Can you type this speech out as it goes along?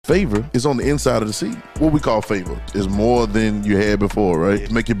Favor is on the inside of the seed. What we call favor is more than you had before, right?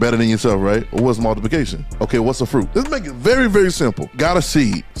 To make you better than yourself, right? Or what's multiplication? Okay, what's a fruit? Let's make it very, very simple. Got a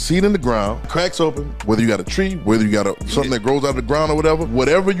seed in the ground, cracks open, whether you got a tree, whether you got something that grows out of the ground or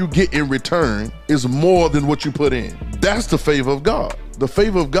whatever you get in return is more than what you put in. That's the favor of God. The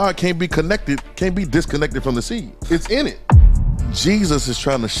favor of God can't be disconnected from the seed. It's in it. Jesus is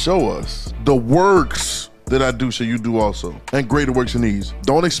trying to show us the works that I do shall you do also, and greater works than these.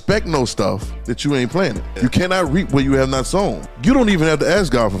 Don't expect no stuff that you ain't planted. You cannot reap where you have not sown. You don't even have to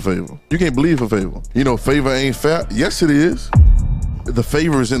ask God for favor. You can't believe for favor. You know, favor ain't fair. Yes, it is. The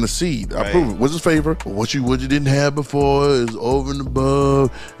favor is in the seed. I prove it. What's his favor? What you didn't have before is over and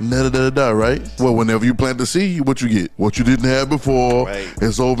above, right? Well, whenever you plant the seed, what you get? What you didn't have before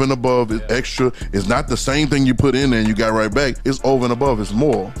is over and above, it's extra. It's not the same thing you put in there and you got right back. It's over and above, it's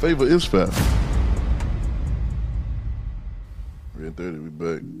more. Favor is fair. RedIn30, we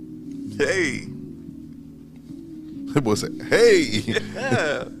back. Hey. That boy said, hey.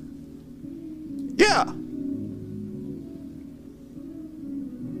 Yeah. Yeah.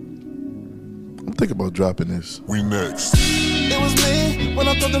 I'm thinking about dropping this. We next. It was me when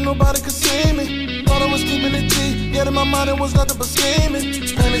I thought that nobody could see me. Thought I was keeping it G, yet in my mind it was nothing but scheming.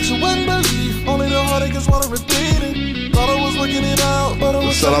 Panic you wouldn't believe, only the heartache is what I repeated. Thought I was working it out, but it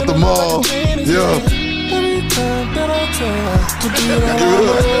was shout out the mall. Yeah. Every time that I try to do it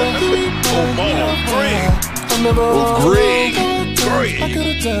I'm never Greg. I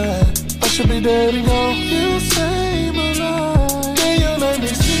could've died. I should be dead and gone. You saved my life. Can you let me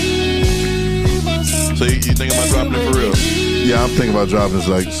see myself? So you thinking about dropping it for real? Yeah, I'm thinking about dropping this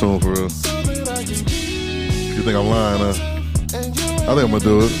like soon for real. You think I'm lying, huh? I think I'm gonna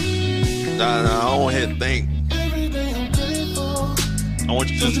do it. Nah, I don't want to think. I want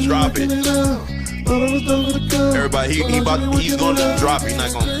you to just drop it. Everybody, he's gonna drop it. He's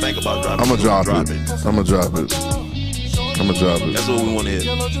not gonna think about dropping it. I'm gonna drop it. I'm gonna drop it. I'm gonna drop it. That's what we want to hear.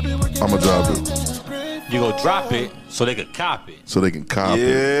 I'm gonna drop it. You gonna drop it so they could copy. So they can copy.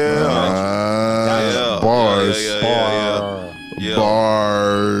 Yeah. Bars. Yeah.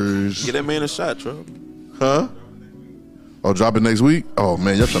 Bars. Get that man a shot, Trump. Huh? Oh, drop it next week? Oh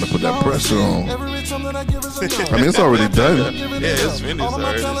man, y'all trying to put that pressure on. I mean, it's already done. Yeah, it's finished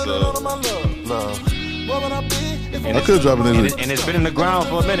already, so. I could drop it next week. And it's been in the ground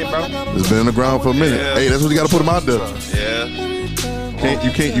for a minute, bro. It's been in the ground for a minute. Yeah. Hey, that's what you gotta put them out there. Yeah.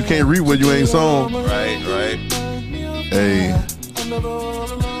 You can't read what you ain't sown. Right. Hey.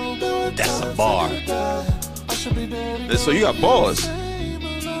 That's a bar. So you got bars.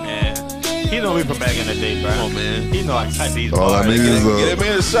 Man. He know me from back in the day, bro. Come on, man. He know I type these All bars. I need is Get that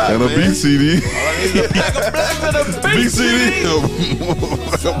man a shot, and a man. beat CD. All I need is a black to the Beat CD.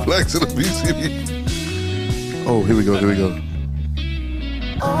 Black to the beat CD. Oh, here we go.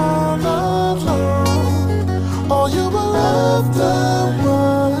 All alone, all you were after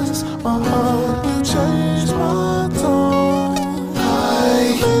was my heart. You changed my tone.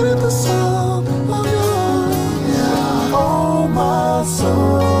 I hated the sound of your heart. Oh, my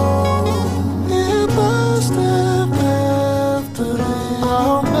soul. It must have left today.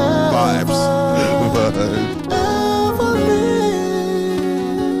 I'll never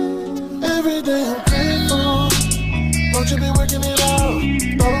leave. Every day I'm grateful. Don't you be working it out?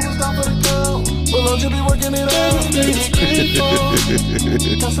 Thought it was down for the count. Well, don't you be working it out?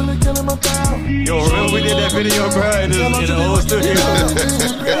 Constantly killing my town. Yo, remember we did that video, bro, in the old studio?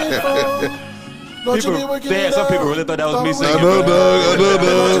 Some people really thought that was me singing. I know, dog.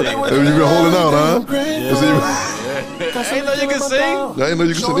 Have you been holding out, huh? I ain't know you can sing. I ain't know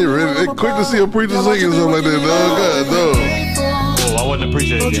you can sing. They quick to see a preacher singing something like that, dog. God, dog. Oh, I wasn't a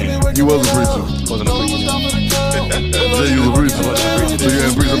preacher again. You was a preacher. Wasn't a preacher. Jay, you was a preacher. So you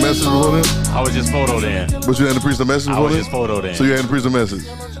hadn't preached a message before then? I was just photoed in. But you hadn't preached a message I before was then? just photoed in. So you hadn't preached a message?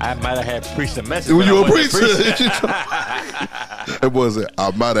 I might have had preached a message. When you but were a I wasn't preacher? That boy said,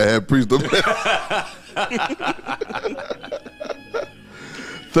 I might have had preached a message.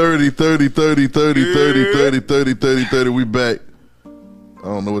 30, 30. We back. I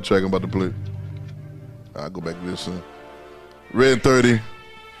don't know what track I'm about to play. I'll go back to this soon. RedIn30.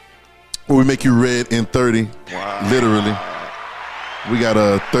 Where we make you red in 30. Wow. Literally. We got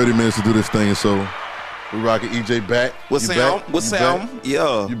 30 minutes to do this thing, so we rocking EJ back. What's sound?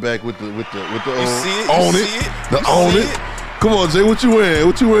 Yeah. You back with the You see it? own You it. see it? The You own see it. Come on, Jay, what you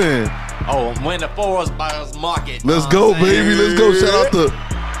wearing? Oh, I'm wearing the Forest Buyers Market. Let's go, baby. Let's go. Shout out to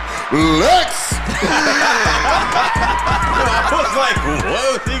Lex. I was like, what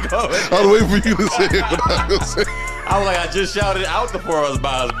was he going? I was waiting for you to say it, but I was gonna say. I was like, I just shouted out the Forest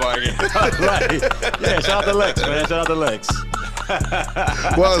Buyers Market. I was like, yeah, shout out to Lex, man. Shout out to Lex.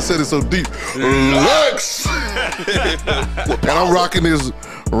 Why I said it so deep? Relax. And I'm rocking this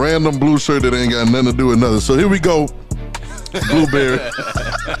random blue shirt that ain't got nothing to do with nothing. So here we go. Blueberry.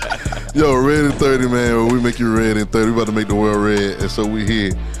 Yo, RedIn30, man. We make you RedIn30. We about to make the world red. And so we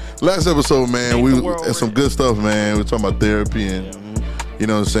here. Last episode, man, we had some good stuff, man. We talking about therapy and you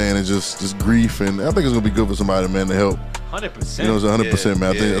know what I'm saying, and just grief, and I think it's gonna be good for somebody, man, to help. 100%. You know, it's 100%,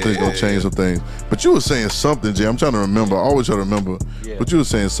 man. I think it's gonna change some things. But you were saying something, Jay. I'm trying to remember. I always try to remember. Yeah. But you were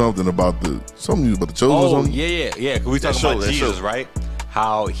saying something about the chosen. Oh, yeah. Cause we talking about Jesus, right?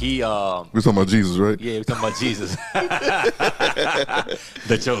 How he we're talking about Jesus, right? Yeah, we're talking about Jesus.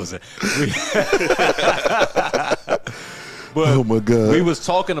 The chosen. But oh my God. We was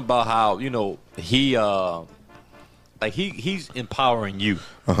talking about how, you know, he's empowering you.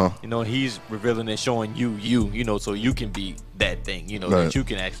 You know, he's revealing and showing you know, so you can be that thing, you know, that you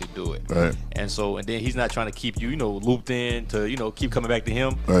can actually do it. Right. And then he's not trying to keep you, you know, looped in to, you know, keep coming back to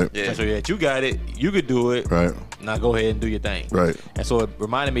him. Right. Yeah. So that you got it, you could do it. Right. Now go ahead and do your thing. Right. And so it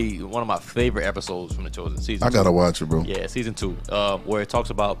reminded me one of my favorite episodes from the Chosen season. I gotta watch it, bro. Yeah, season 2, where it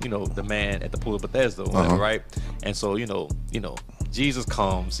talks about, you know, the man at the pool of Bethesda, whatever, right? And so, you know, Jesus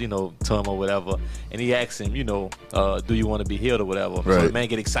comes, you know, to him or whatever, and he asks him, you know, do you want to be healed or whatever? Right. So the man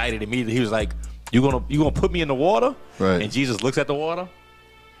get excited immediately. He was like, you gonna put me in the water? Right. And Jesus looks at the water,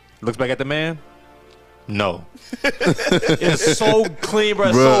 looks back at the man. No. It's so clean, bro.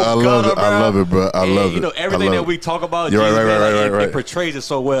 It's so I love it. bro. I love it, bro. I love it. You know, everything that we talk about, Jesus, right. It portrays it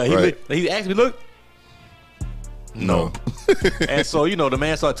so well. He asked me, look. No. And so, you know, the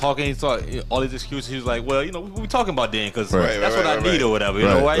man started talking. He started all these excuses. He was like, well, you know, what we talking about then? Because that's what I need or whatever. You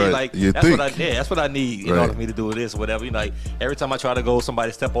know, right? Like, that's what I need in order for me to do this or whatever. You know, like, every time I try to go,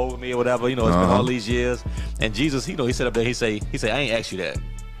 somebody step over me or whatever. You know, it's been all these years. And Jesus, you know, he said up there, he say, I ain't asked you that.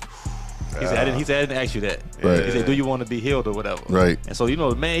 He said, I didn't ask you that. Right. He said, do you want to be healed or whatever? Right. And so, you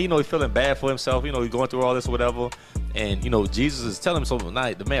know, man, you know, he's feeling bad for himself. You know, he's going through all this or whatever. And, you know, Jesus is telling him, so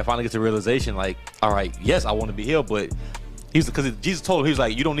tonight, the man finally gets a realization, like, all right, yes, I want to be healed, but because Jesus told him, he was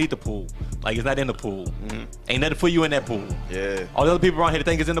like, you don't need the pool. Like, it's not in the pool. Ain't nothing for you in that pool. Yeah. All the other people around here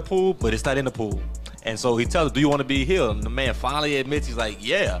think it's in the pool, but it's not in the pool. And so he tells him, do you want to be healed? And the man finally admits, he's like,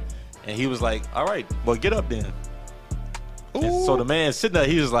 yeah. And he was like, all right, well, get up then. And so the man sitting there,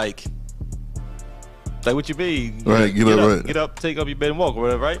 he was like, what you mean? Right, get up, take up your bed and walk or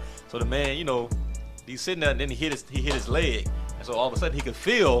whatever, right? So the man, you know, he's sitting there and then he hit his leg. And so all of a sudden he could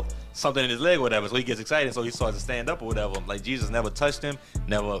feel something in his leg or whatever. So he gets excited, so he starts to stand up or whatever. Like, Jesus never touched him,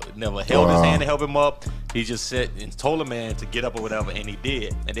 never held his hand to help him up. He just said and told the man to get up or whatever, and he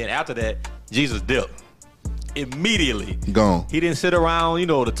did. And then after that, Jesus dipped. Immediately gone. He didn't sit around, you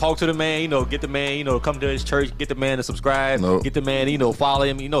know, to talk to the man, you know, get the man, you know, come to his church, get the man to subscribe, get the man, you know, follow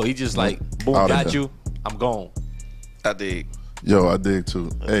him. You know, he just like, boom, got you. I'm gone. I dig. Yo, I dig too.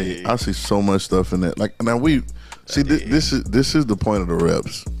 I see so much stuff in that. Like, now we see this is the point of the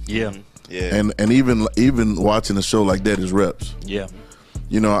reps. Yeah. Yeah. And even watching a show like that is reps. Yeah.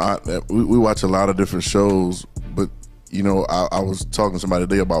 You know, we watch a lot of different shows, but you know, I was talking to somebody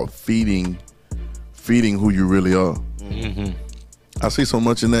today about feeding who you really are. Mm-hmm. I see so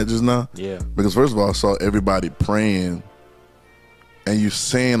much in that just now. Yeah. Because first of all, I saw everybody praying, and you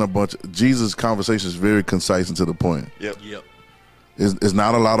saying a bunch. Jesus' conversation is very concise and to the point. Yep. It's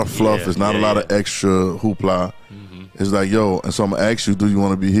not a lot of fluff. It's not a lot of extra hoopla. Mm-hmm. It's like, yo, and so I'm gonna ask you, do you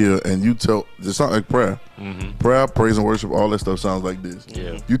want to be here? And you tell. It sounds like prayer. Mm-hmm. Prayer, praise, and worship. All that stuff sounds like this.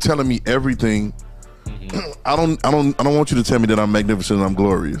 Yeah. You telling me everything. Mm-hmm. I don't want you to tell me that I'm magnificent and I'm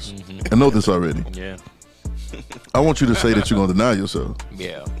glorious. Mm-hmm. I know this already. Yeah. I want you to say that you're gonna deny yourself.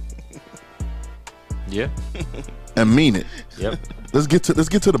 Yeah. Yeah. And mean it. Yep. Let's get to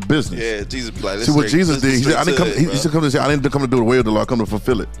the business. Yeah, Jesus be like, see what Jesus did. He said, I didn't come to say, I didn't come to do the way of the law. I come to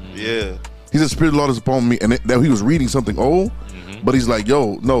fulfill it. Mm-hmm. Yeah. He said, Spirit of the Lord is upon me, and that he was reading something old, but he's like,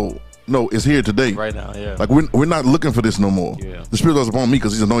 yo, no, it's here today. Right now, yeah. Like we're not looking for this no more. Yeah. The Spirit of the Lord is upon me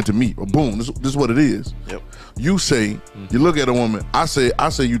because he's anointed me. Boom, this is what it is. Yep. You say, you look at a woman. I say,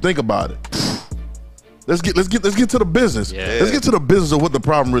 you think about it. Let's get to the business. Yeah. Let's get to the business of what the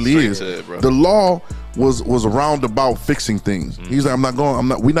problem really is. The law was around about fixing things. He's like,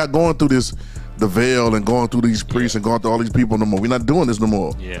 we're not going through this, the veil and going through these priests and going through all these people no more. We're not doing this no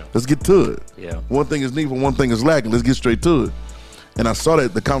more. Yeah. Let's get to it. Yeah. One thing is needful, one thing is lacking. Let's get straight to it. And I saw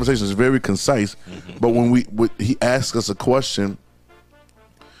that the conversation is very concise. But when he asked us a question,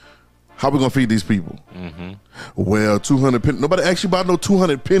 how we gonna feed these people? Well, 200 pennies. Nobody asked you about no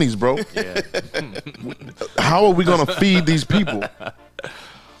 200 pennies, bro. Yeah. How are we gonna feed these people?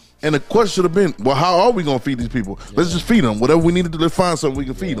 And the question should have been, well, how are we gonna feed these people? Yeah. Let's just feed them. Whatever we need to do, let's find something we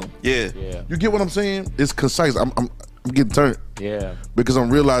can feed them. Yeah. You get what I'm saying? It's concise. I'm getting turned. Yeah. Because I'm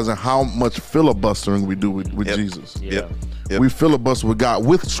realizing how much filibustering we do with Jesus. Yeah. We filibuster with God,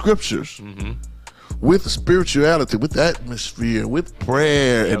 with scriptures, with spirituality, with atmosphere, with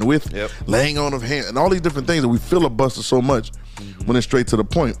prayer, and with laying on of hands, and all these different things that we filibuster so much when it's straight to the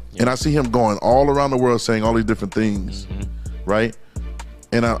point. And I see him going all around the world saying all these different things, right?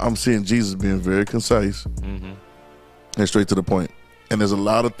 And I'm seeing Jesus being very concise and straight to the point. And there's a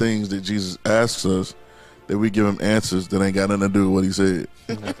lot of things that Jesus asks us that we give him answers that ain't got nothing to do with what he said.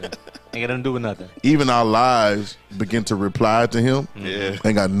 Ain't got nothing to do with nothing. Even our lives begin to reply to him.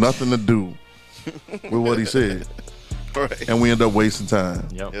 Ain't got nothing to do with what he said. Right. And we end up wasting time.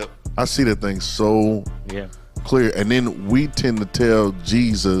 Yep. I see that thing so clear. And then we tend to tell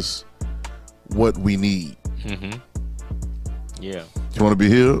Jesus what we need. Yeah. You want to be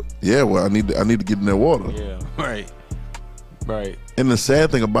healed? Yeah, well, I need to get in that water. Yeah. Right. And the sad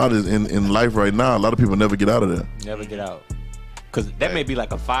thing about it in life right now, a lot of people never get out of there. Never get out. Because that may be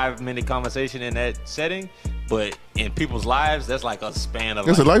like a 5-minute conversation in that setting, but in people's lives, that's like a span of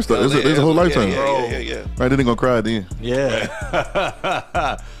It's a lifestyle. It's a whole lifetime. Yeah. Right, then they gonna cry at the end.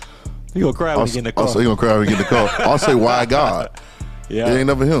 Yeah. You gonna cry when you get in the car. Also, he gonna cry when you get in the car. I'll say, why God? Yeah. It ain't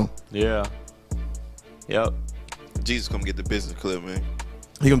never him. Yeah. Yep. Jesus come get the business clear, man.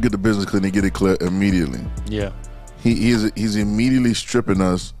 He gonna get the business clear and get it clear immediately. Yeah. He's immediately stripping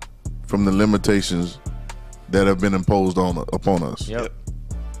us from the limitations that have been imposed upon us. Yep.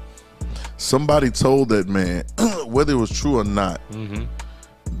 Somebody told that man, whether it was true or not,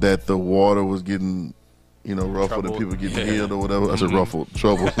 that the water was getting, ruffled and people getting healed or whatever. I said ruffled,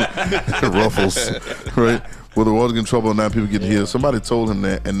 trouble, ruffles, right? Whether the water's getting trouble or not, people getting healed. Somebody told him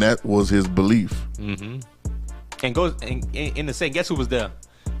that, and that was his belief. And goes in the same. Guess who was there?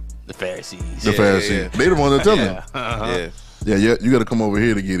 The Pharisees. The Pharisees. They the one that tell him. Yeah. You got to come over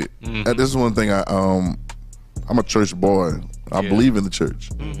here to get it. This is one thing. I'm a church boy. I believe in the church.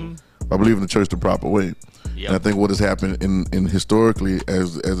 I believe in the church the proper way. And I think what has happened in historically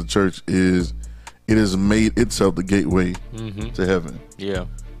as a church is it has made itself the gateway to heaven. Yeah.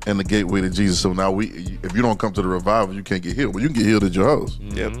 And the gateway to Jesus. So now if you don't come to the revival, you can't get healed. Well, you can get healed at your house.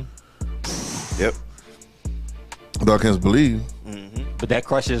 Yep. But I can't believe. But that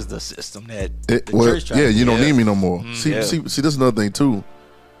crushes the system that the church tries you to don't need me no more. See, this is another thing too.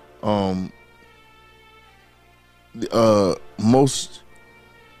 Most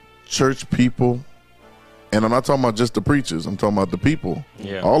church people, and I'm not talking about just the preachers, I'm talking about the people.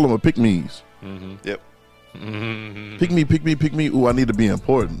 All of them are pick-me's. Yep. Pick me. Ooh, I need to be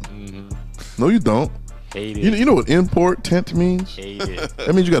important. No, you don't. Hate it. You know what important means? Hate it.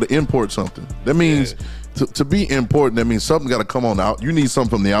 That means you got to import something. That means to be important, that means something got to come on out. You need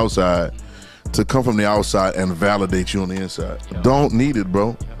something from the outside to come from the outside and validate you on the inside. Don't need it,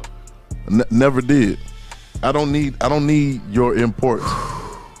 bro. Never did. I don't need your import.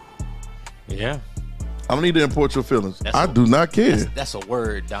 Yeah. I don't need to import your feelings. I do not care. That's a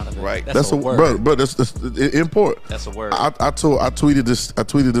word, Donovan. Right. That's a word. Bro, that's import. That's a word. I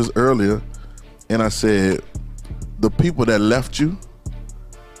tweeted this earlier, and I said, the people that left you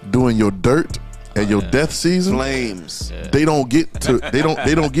doing your dirt and your death season, flames. They don't get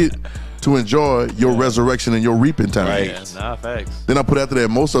to enjoy your resurrection and your reaping time. Right. Nah, facts. Then I put after that,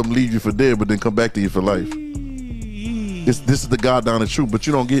 most of them leave you for dead, but then come back to you for life. This is the God down the truth, but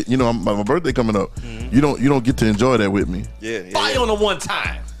you don't get. My birthday coming up. You don't get to enjoy that with me. Fire on the one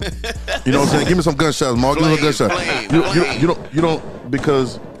time. You know what I'm saying? Give me some gunshots, Mark. Give me some gunshots. You don't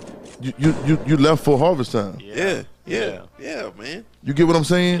because you left for harvest time. Yeah, man. You get what I'm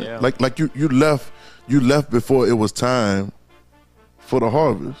saying? Yeah. Like you left before it was time for the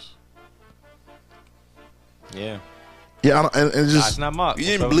harvest. Yeah. Yeah, and it's just It's not mock. You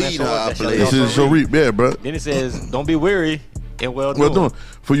didn't bleed how I bleed. This is your reap, yeah, bro. Then it says, "Don't be weary in well doing."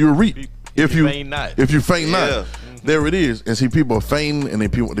 For you to reap. If you faint not. If you faint not. There it is. And see, people are fainting, and they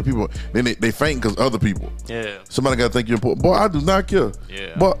faint because other people. Yeah. Somebody got to think you're important. Boy, I do not care.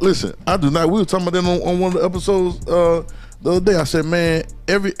 Yeah. But listen, I do not. We were talking about that on one of the episodes the other day. I said, man,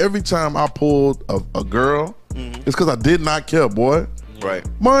 every time I pulled a girl, it's because I did not care, boy. Right.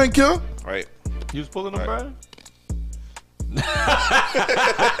 Mine care. Right. You was pulling them, bro?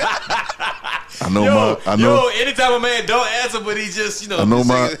 I know. Anytime a man don't answer, but he just, I know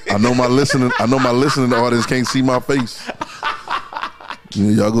my listening audience can't see my face.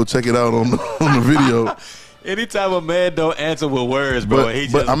 Y'all go check it out on the video. Anytime a man don't answer with words, bro,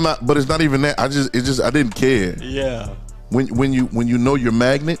 but I'm not. But it's not even that. I didn't care. Yeah. When you know your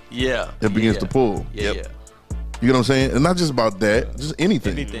magnet, it begins to pull. Yeah. You know what I'm saying? And not just about that, just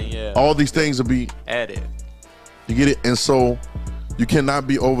anything. Anything, yeah. All these things will be added. You get it? And so You cannot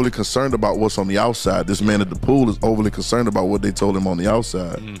be overly concerned about what's on the outside. This man at the pool is overly concerned about what they told him on the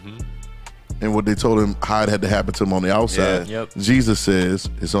outside. And what they told him, how it had to happen to him on the outside. Yeah. Yep. Jesus says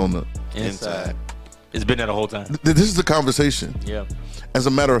it's on the Inside. It's been there the whole time. This is the conversation. Yeah. As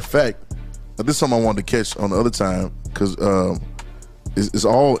a matter of fact, this is something I wanted to catch on the other time, because it's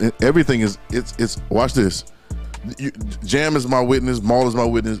all, everything is, it's watch this. Jam is my witness, Maul is my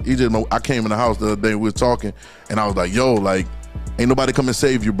witness, EJ is my, I came in the house the other day, we were talking, and I was like, yo, like, ain't nobody come and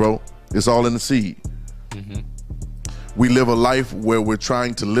save you, bro. It's all in the seed. We live a life where we're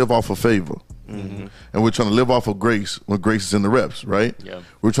trying to live off of favor. And we're trying to live off of grace when grace is in the reps, right? Yeah.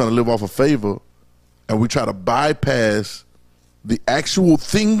 We're trying to live off of favor, and we try to bypass the actual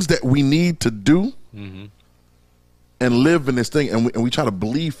things that we need to do and live in this thing, and we try to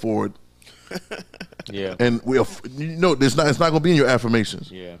believe for it. Yeah. And it's not gonna be in your affirmations.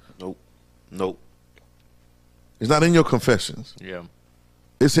 Yeah. Nope. It's not in your confessions. Yeah.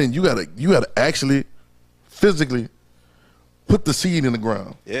 It's in you gotta actually physically put the seed in the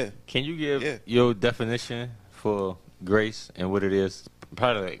ground. Yeah. Can you give your definition for grace and what it is?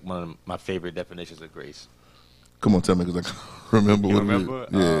 Probably like one of my favorite definitions of grace. Come on, tell me, because I can't remember You what remember?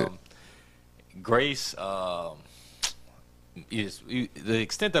 it is. Yeah. Grace is the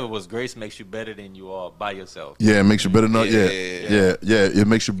extent of it was grace makes you better than you are by yourself. Yeah, it makes you better than yeah. It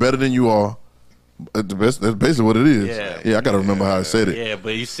makes you better than you are. That's basically what it is. Yeah, I gotta remember how I said it. Yeah,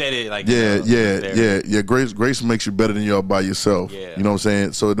 but you said it like Grace makes you better than you are by yourself. Yeah. You know what I'm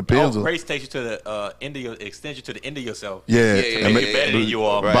saying? So it depends on grace takes you to the end of extends you to the end of yourself. Yeah, and make you better than you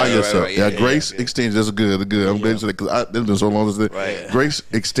are by yourself. Right. Grace extends. That's good. I'm glad you said that, because it's been so long since grace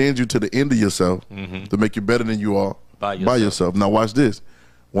extends you to the end of yourself to make you better than you are by yourself. Now watch this.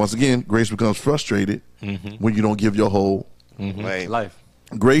 Once again, grace becomes frustrated when you don't give your whole life.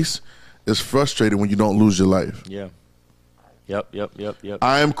 Grace is frustrated when you don't lose your life. Yeah. Yep.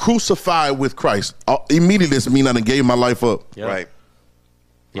 I am crucified with Christ. Immediately, this means I done gave my life up. Yep. Right.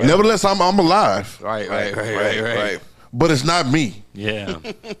 Yeah. Nevertheless, I'm alive. Right. But it's not me. Yeah.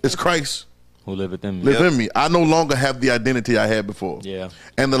 It's Christ Who liveth in me. live in me. I no longer have the identity I had before. Yeah.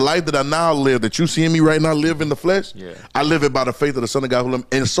 And the life that I now live, that you see in me right now, live in the flesh. Yeah. I live it by the faith of the Son of God who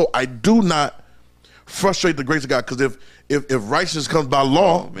loved me. And so I do not frustrate the grace of God, because if righteousness comes by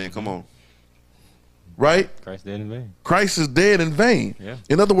law, Man, come on. right? Christ dead in vain. Christ is dead in vain. Yeah.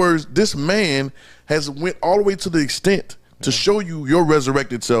 In other words, this man has went all the way to the extent to show you your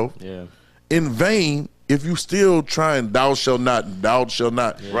resurrected self in vain if you still trying thou shalt not, and thou shalt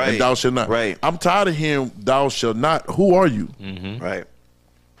not, and thou shalt not. Right. I'm tired of hearing thou shalt not. Who are you?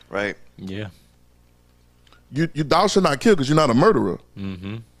 Right. Yeah. You thou shalt not kill because you're not a murderer.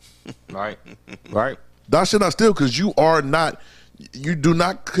 Right. Thou shalt not steal because you are not. You do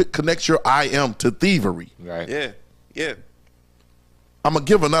not connect your I am to thievery. Right. Yeah. I'm a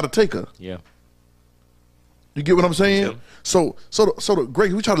giver, not a taker. Yeah. You get what I'm saying? Yep. So the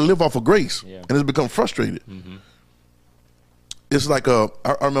grace, we try to live off of grace, and it's become frustrated. It's like I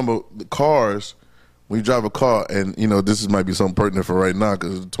remember the cars, when you drive a car, and this might be something pertinent for right now,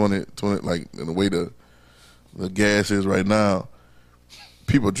 because 20 like in the way the gas is right now,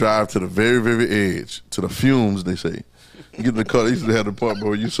 people drive to the very, very edge, to the fumes, they say. You get in the car, they used to have the part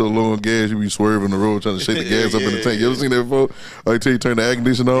where you so low on gas, you be swerving the road trying to shake the gas up in the tank. You ever seen that before? I tell you turn the air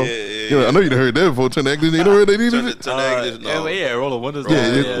conditioner off. I know you done heard that before. Turn the air conditioner. You know heard they Turn the air conditioner off. Roll the windows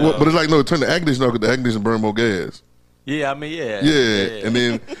down. But it's like, no, turn the air conditioner off because the air conditioner burn more gas. Yeah, I mean, yeah. And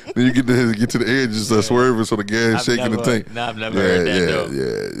then you get to the edge, just swerving so the gas shaking the tank. I've never heard that though.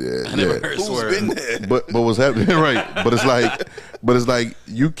 Yeah. I never heard swerving. Who's been there? But what's happening, right? But it's like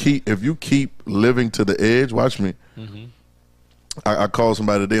if you keep living to the edge, watch me. I called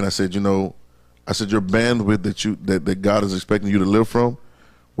somebody today and I said, your bandwidth that God is expecting you to live from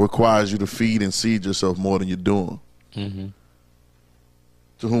requires you to feed and seed yourself more than you're doing. To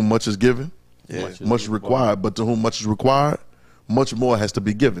whom much is given, much is required. But to whom much is required, much more has to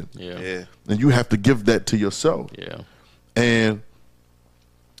be given. Yeah. And you have to give that to yourself. Yeah. And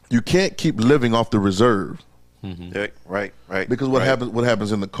you can't keep living off the reserve. Right. Because what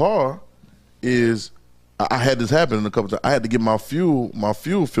happens in the car is, I had this happen a couple times. I had to get my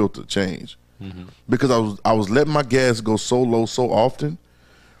fuel filter changed because I was letting my gas go so low so often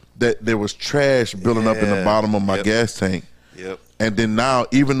that there was trash building up in the bottom of my gas tank. And then now,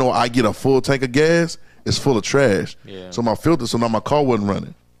 even though I get a full tank of gas, it's full of trash. So my filter, so now my car wasn't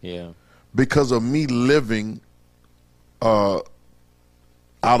running. Because of me living out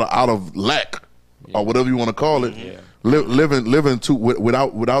of lack or whatever you want to call it, living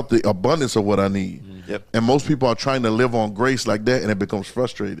without the abundance of what I need. Yep. And most people are trying to live on grace like that, and it becomes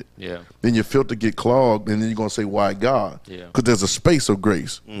frustrated. Yeah. Then your filter get clogged, and then you're gonna say, "Why God?" Yeah. Because there's a space of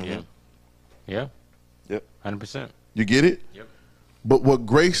grace. Yeah. Yeah. Yep. 100%. You get it? Yep. But what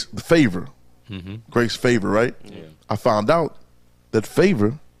grace, favor, grace, favor, right? Yeah. I found out that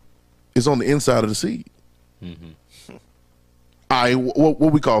favor is on the inside of the seed. What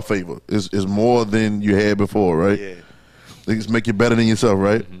we call favor is more than you had before, right? Yeah. It's make you better than yourself,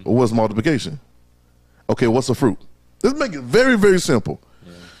 right? Well, what's multiplication? Okay, what's a fruit? Let's make it very, very simple.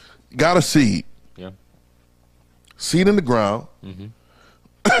 Got a seed. Yeah. Seed in the ground.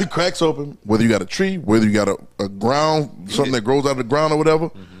 It cracks open, whether you got a tree, whether you got a ground, something that grows out of the ground or whatever,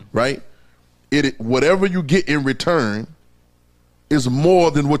 right? Whatever you get in return is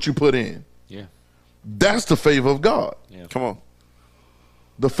more than what you put in. Yeah. That's the favor of God. Yeah. Come on.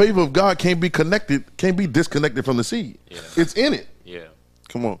 The favor of God can't be disconnected from the seed. Yeah. It's in it. Yeah.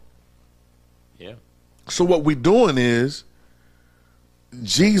 Come on. Yeah. So what we're doing is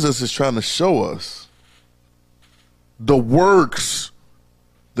Jesus is trying to show us the works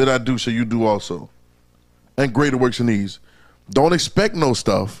that I do shall you do also, and greater works than these. Don't expect no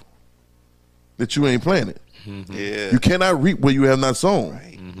stuff that you ain't planted. Yeah. You cannot reap where you have not sown.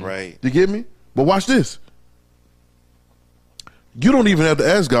 Right. Right. You get me? But watch this. You don't even have to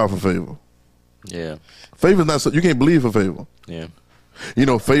ask God for favor. Yeah. Favor is not so you can't believe for favor. Yeah. You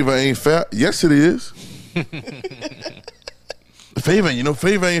know, favor ain't fair. Yes, it is. Favor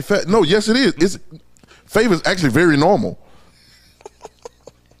ain't fair. No, yes, it is. Favor is actually very normal.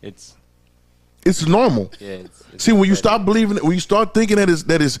 It's normal. Yeah. See, when you stop believing it, when you start thinking that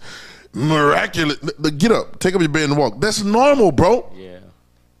is miraculous, get up, take up your bed and walk. That's normal, bro. Yeah.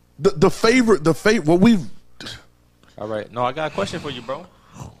 The favor, what we've. All right. No, I got a question for you, bro.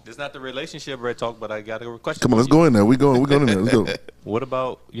 It's not the relationship Red Talk, but I got a question. Come on, for let's you. go in there. We're going in there. Let's go. What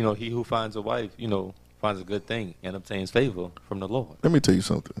about, he who finds a wife, finds a good thing and obtains favor from the Lord? Let me tell you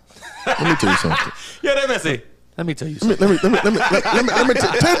something. Yeah, that messy. Let me tell you something. Let me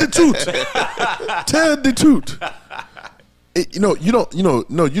tell the truth.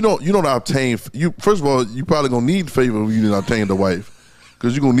 You don't obtain. First of all, you probably gonna need favor when you didn't obtain the wife,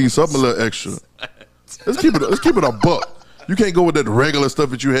 because you're gonna need something a little extra. Let's keep it a buck. You can't go with that regular stuff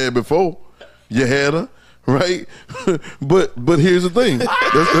that you had before. You had her, right? but here's the thing. Let's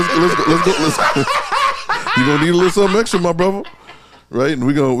go. You're gonna need a little something extra, my brother. Right? And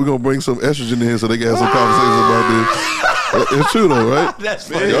we're gonna bring some estrogen in here so they can have some conversations about this. It's true though, right? That's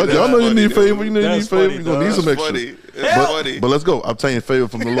funny. Y'all know you need favor. You know you need That's favor. funny, You're gonna need some That's extra. funny. It's funny. But let's go. Obtain favor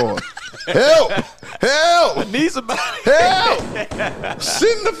from the Lord. Help! Need somebody. Help!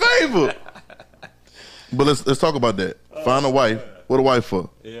 Send the favor. But let's talk about that. Find a wife. What a wife for?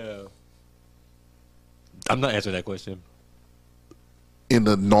 Yeah. I'm not answering that question. In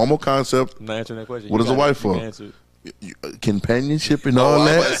the normal concept, I'm not answering that question. What is a wife for? Companionship and all I was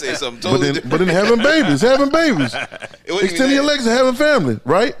about that. to say something But totally then having babies, It wasn't extending even your that. legs and having family,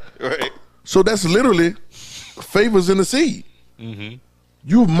 right? Right. So that's literally favors in the seed.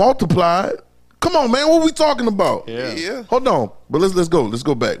 You've multiplied. Come on, man. What are we talking about? Yeah. Hold on. But let's go. Let's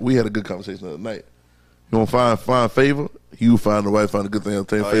go back. We had a good conversation the other night. You want to find favor? You find the wife, find a good thing,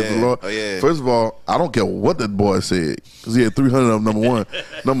 obtain favor from the Lord. Oh, yeah. First of all, I don't care what that boy said, because he had 300 of them, number one.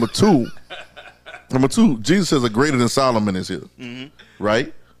 Number two, Jesus says a greater than Solomon is here.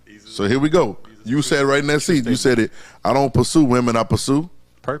 Right? So here we go. You said right in that seat, you said it, I don't pursue women, I pursue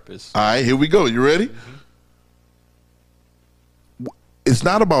Purpose. all right, here we go. You ready? It's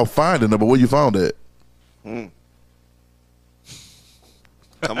not about finding them, but where you found it. Come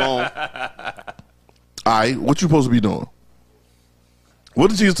on. All right, what you supposed to be doing? What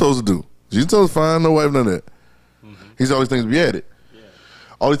did Jesus tell us to do? Jesus told us to find no wife, none of that. He said all these things be added. Yeah.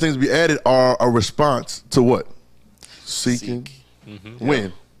 All these things be added are a response to what? Seeking.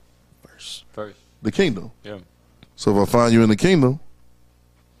 When? First. The kingdom. Yeah. So if I find you in the kingdom,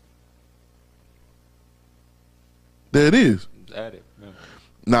 there it is. It's added. Yeah.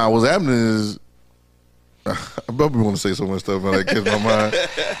 Now, what's happening is, I probably want to say so much stuff, but I catch my mind.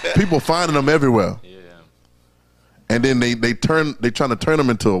 People finding them everywhere, Yeah. and then they trying to turn them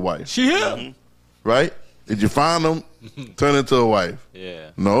into a wife, She here. right? Did you find them? Turn into a wife? Yeah.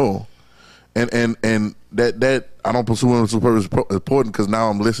 No, and that I don't pursue women super important, because now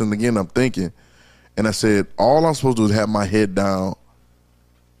I'm listening again. I'm thinking, and I said all I'm supposed to do is have my head down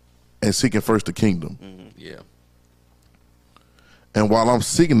and seeking first the kingdom. Yeah. And while I'm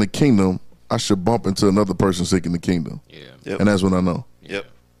seeking the kingdom, I should bump into another person seeking the kingdom. Yeah. Yep. And that's when I know. Yep.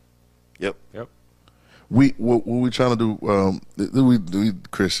 Yep. Yep. What we trying to do, we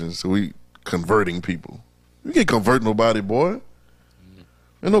Christians, so we converting people. You can't convert nobody, boy.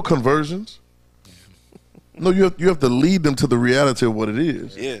 Ain't no conversions. No, you have to lead them to the reality of what it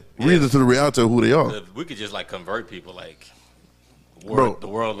is. Yeah. Lead them to the reality of who they are. We could just like convert people, like Bro. the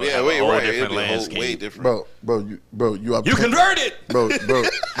world would Yeah, have wait, a whole right. different It'd be a whole landscape. way different. You You converted. bro. Let me I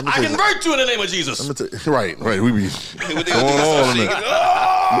tell you- convert you in the name of Jesus. let me tell you- right. We be What they going gonna do? on. Start in shaking? there.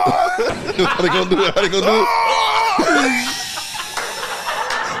 Oh! How they gonna do it? How they gonna do it?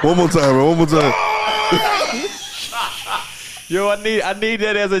 One more time, bro. One more time. Yo, I need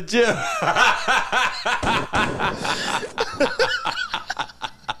that as a gym.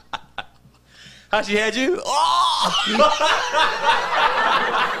 How she had you? Oh!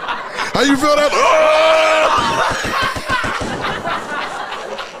 How you feel that?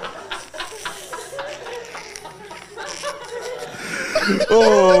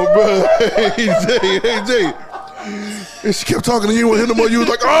 Oh, bro. Hey, Jay. And she kept talking to you and hit him on you. Was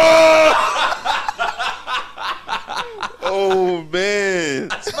like, oh! Oh man.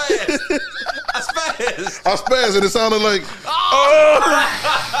 I spazzed. I spazzed and it sounded like,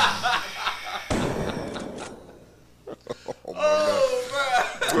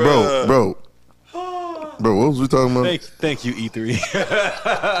 bro, what was we talking about? Thank you,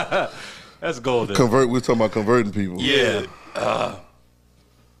 E3. That's golden. We're talking about converting people. Yeah.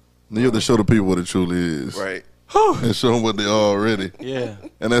 You have to show the people what it truly is. Right. And show them what they are already. Yeah.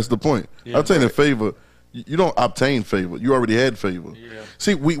 And that's the point. Yeah, obtaining favor, you don't obtain favor. You already had favor. Yeah.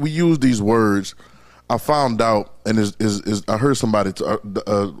 See, we use these words. I found out, and I heard somebody,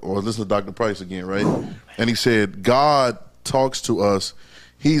 or listen to Dr. Price again, right? And he said, God talks to us.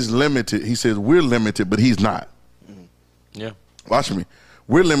 He's limited. He says, we're limited, but he's not. Yeah. Watch me.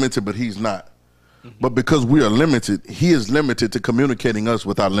 We're limited, but he's not. But because we are limited, he is limited to communicating us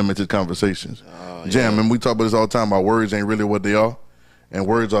with our limited conversations. Jam, and we talk about this all the time, our words ain't really what they are, and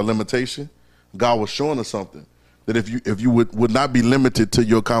words are limitation. God was showing us something, that if you would not be limited to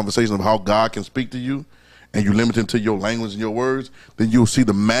your conversation of how God can speak to you, and you limit him to your language and your words, then you'll see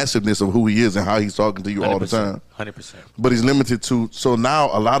the massiveness of who he is and how he's talking to you all the time. 100%. But he's limited to, so now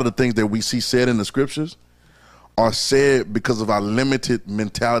a lot of the things that we see said in the scriptures are said because of our limited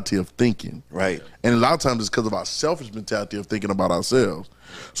mentality of thinking. Right. And a lot of times it's because of our selfish mentality of thinking about ourselves.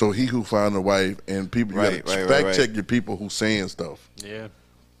 So he who find a wife, and people, you gotta fact check your people who saying stuff. Yeah.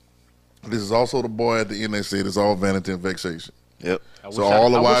 This is also the boy at the end that said it's all vanity and vexation. Yep. So all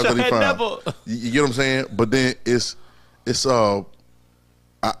the wives that he found. Never. You get what I'm saying? But then it's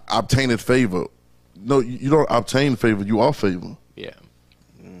obtaining favor. No, you don't obtain favor, you are favor. Yeah.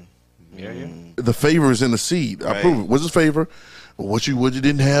 Yeah. The favor is in the seed. I prove it. What's his favor? What you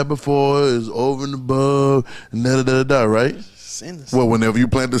didn't have before is over and above, and da, right? Well, whenever you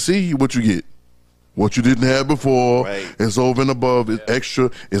plant the seed, what you get? What you didn't have before is over and above. It's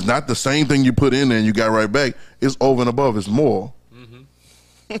extra. It's not the same thing you put in there and you got right back. It's over and above. It's more.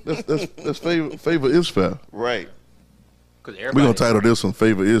 That's favor. Favor is fair. Right. We're gonna title this one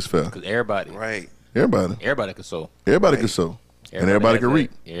 "Favor is Fair." Because everybody. Right. Everybody can sow. Everybody can sow. And everybody can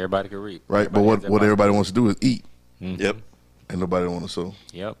reap. Everybody can reap. Right. Everybody But what everybody wants to do is eat. Yep. And nobody want to sow.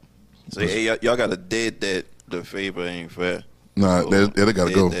 Yep. So hey, y'all got to dead that the favor ain't fair. Nah, they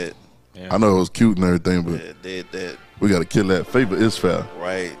gotta go. That. Yeah. I know it was cute and everything, but Yeah, dead that. we gotta kill that. Favor is fair.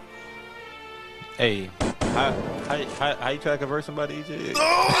 Right. Hey, how you try to convert somebody, EJ?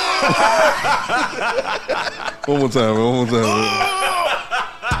 One more time, man. One more time. Man.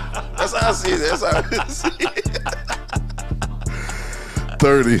 That's how I see it. That's how I see it.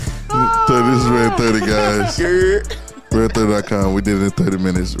 30. 30. This is Red 30, guys. Red30.com. We did it in 30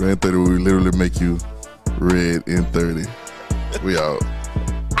 minutes. Red 30, we literally make you red in 30. We out.